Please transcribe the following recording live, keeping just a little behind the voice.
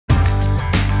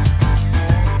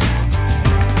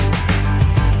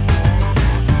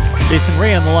Jason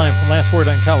Ray on the line from Last Word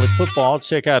on College Football.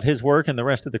 Check out his work and the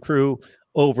rest of the crew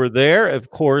over there.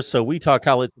 Of course, so we talk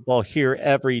college football here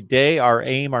every day. Our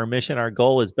aim, our mission, our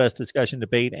goal is best discussion,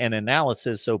 debate, and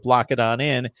analysis. So block it on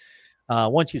in.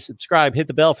 Once you subscribe, hit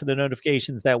the bell for the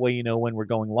notifications. That way you know when we're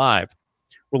going live.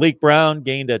 Raleek Brown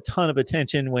gained a ton of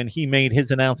attention when he made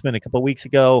his announcement a couple of weeks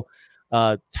ago.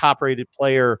 Top-rated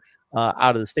player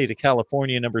out of the state of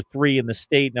California, number 3 in the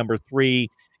state, number 3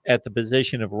 at the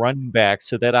position of running back.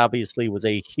 So that obviously was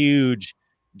a huge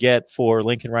get for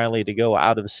Lincoln Riley to go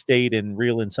out of state and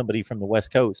reel in somebody from the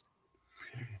West Coast.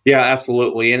 Yeah,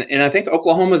 absolutely. And I think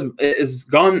Oklahoma is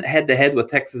gone head-to-head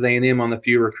with Texas A&M on the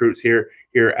few recruits here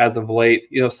as of late.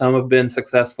 You know, some have been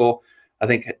successful. I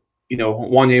think, you know,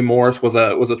 Wanye Morris was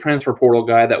a transfer portal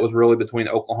guy that was really between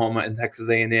Oklahoma and Texas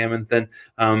A&M, and then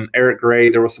Eric Gray.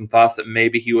 There was some thoughts that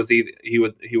maybe he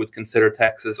would consider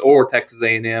Texas or Texas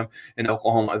A&M, and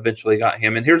Oklahoma eventually got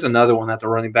him. And here's another one at the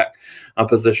running back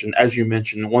position, as you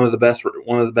mentioned, one of the best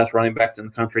running backs in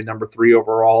the country, number 3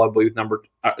 overall, I believe, number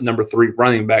 3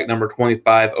 running back, number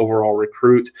 25 overall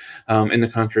recruit in the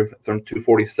country from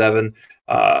 247.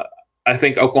 I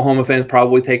think Oklahoma fans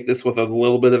probably take this with a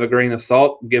little bit of a grain of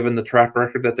salt, given the track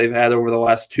record that they've had over the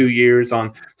last 2 years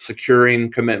on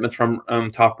securing commitments from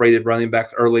top-rated running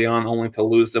backs early on, only to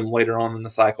lose them later on in the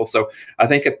cycle. So I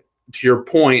think, to your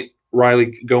point,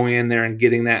 Riley going in there and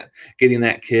getting that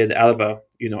kid out of a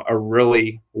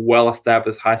really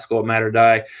well-established high school at Mater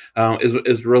Dei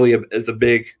is really a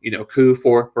big coup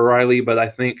for Riley. But I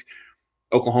think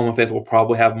Oklahoma fans will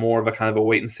probably have more of a kind of a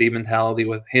wait-and-see mentality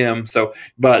with him.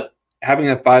 But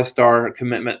having a 5-star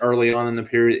commitment early on in the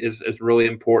period is really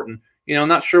important. You know, I'm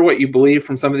not sure what you believe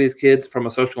from some of these kids from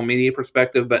a social media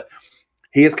perspective, but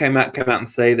he has come out and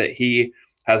say that he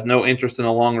has no interest in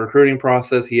a long recruiting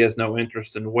process. He has no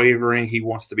interest in wavering. He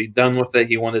wants to be done with it.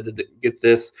 He wanted to get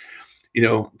this,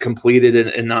 completed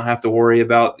and not have to worry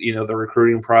about, the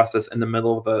recruiting process in the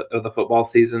middle of the football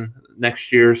season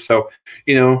next year. So,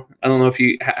 I don't know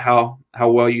if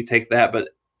how well you take that, but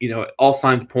all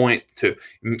signs point to,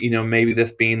 maybe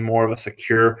this being more of a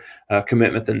secure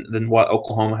commitment than what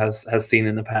Oklahoma has seen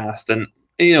in the past. And,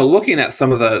 looking at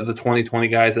some of the 2020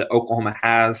 guys that Oklahoma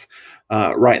has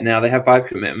right now, they have 5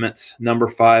 commitments, number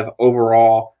 5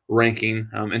 overall ranking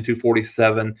in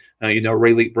 247.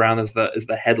 Raleek Brown is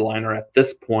the headliner at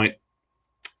this point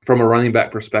from a running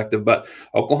back perspective, but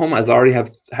Oklahoma already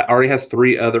has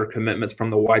 3 other commitments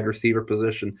from the wide receiver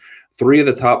position. 3 of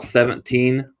the top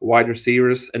 17 wide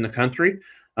receivers in the country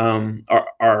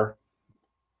are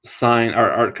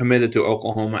committed to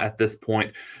Oklahoma at this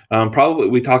point. Probably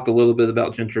we talked a little bit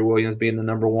about Gentry Williams being the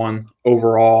number 1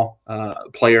 overall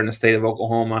player in the state of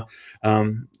Oklahoma.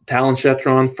 Talyn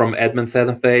Shettron from Edmond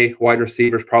Santa Fe, wide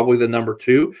receiver, is probably the number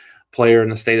 2 player in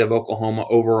the state of Oklahoma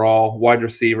overall, wide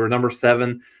receiver, number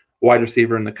 7 wide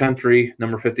receiver in the country,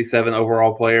 number 57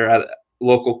 overall player at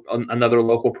another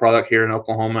local product here in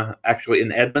Oklahoma, actually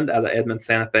in Edmond, out of Edmond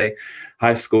Santa Fe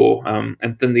High School.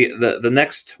 And then the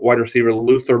next wide receiver,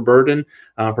 Luther Burden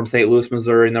from St. Louis,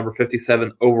 Missouri, number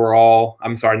 59 overall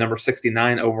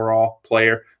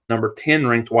player, number 10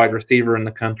 ranked wide receiver in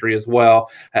the country as well,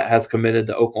 has committed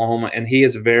to Oklahoma, and he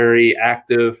is very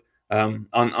active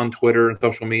on Twitter and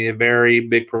social media, very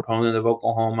big proponent of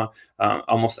Oklahoma.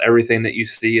 Almost everything that you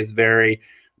see is very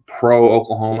pro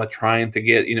Oklahoma, trying to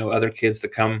get other kids to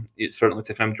come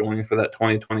join for that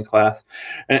 2020 class.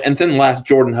 And then last,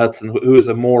 Jordan Hudson, who is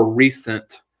a more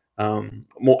recent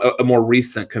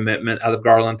commitment out of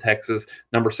Garland, Texas,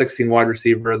 number 16 wide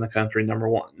receiver in the country, number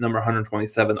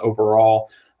 127 overall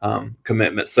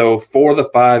commitment. So 4 of the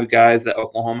 5 guys that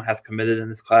Oklahoma has committed in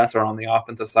this class are on the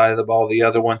offensive side of the ball. The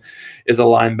other one is a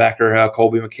linebacker,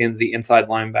 Kobie McKinzie, inside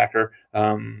linebacker,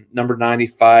 number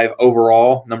 95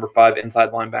 overall, number 5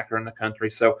 inside linebacker in the country.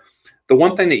 So the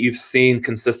one thing that you've seen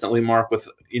consistently, Mark, with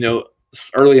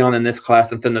early on in this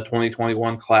class and then the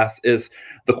 2021 class, is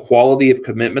the quality of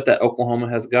commitment that Oklahoma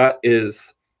has got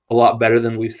is a lot better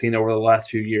than we've seen over the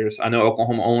last few years. I know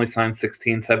Oklahoma only signed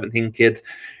 16, 17 kids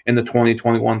in the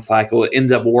 2021 cycle. It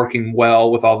ended up working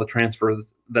well with all the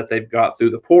transfers that they've got through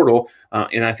the portal,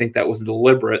 and I think that was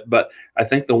deliberate. But I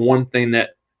think the one thing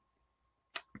that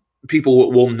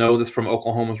people will notice from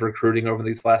Oklahoma's recruiting over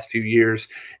these last few years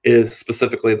is,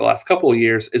 specifically the last couple of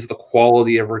years, is the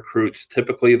quality of recruits.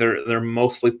 Typically, they're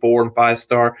mostly 4- and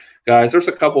 5-star guys. There's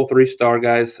a couple 3-star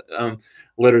guys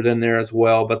littered in there as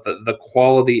well, but the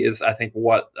quality is, I think,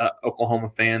 what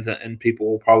Oklahoma fans and people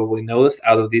will probably notice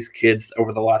out of these kids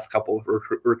over the last couple of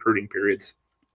recruiting periods.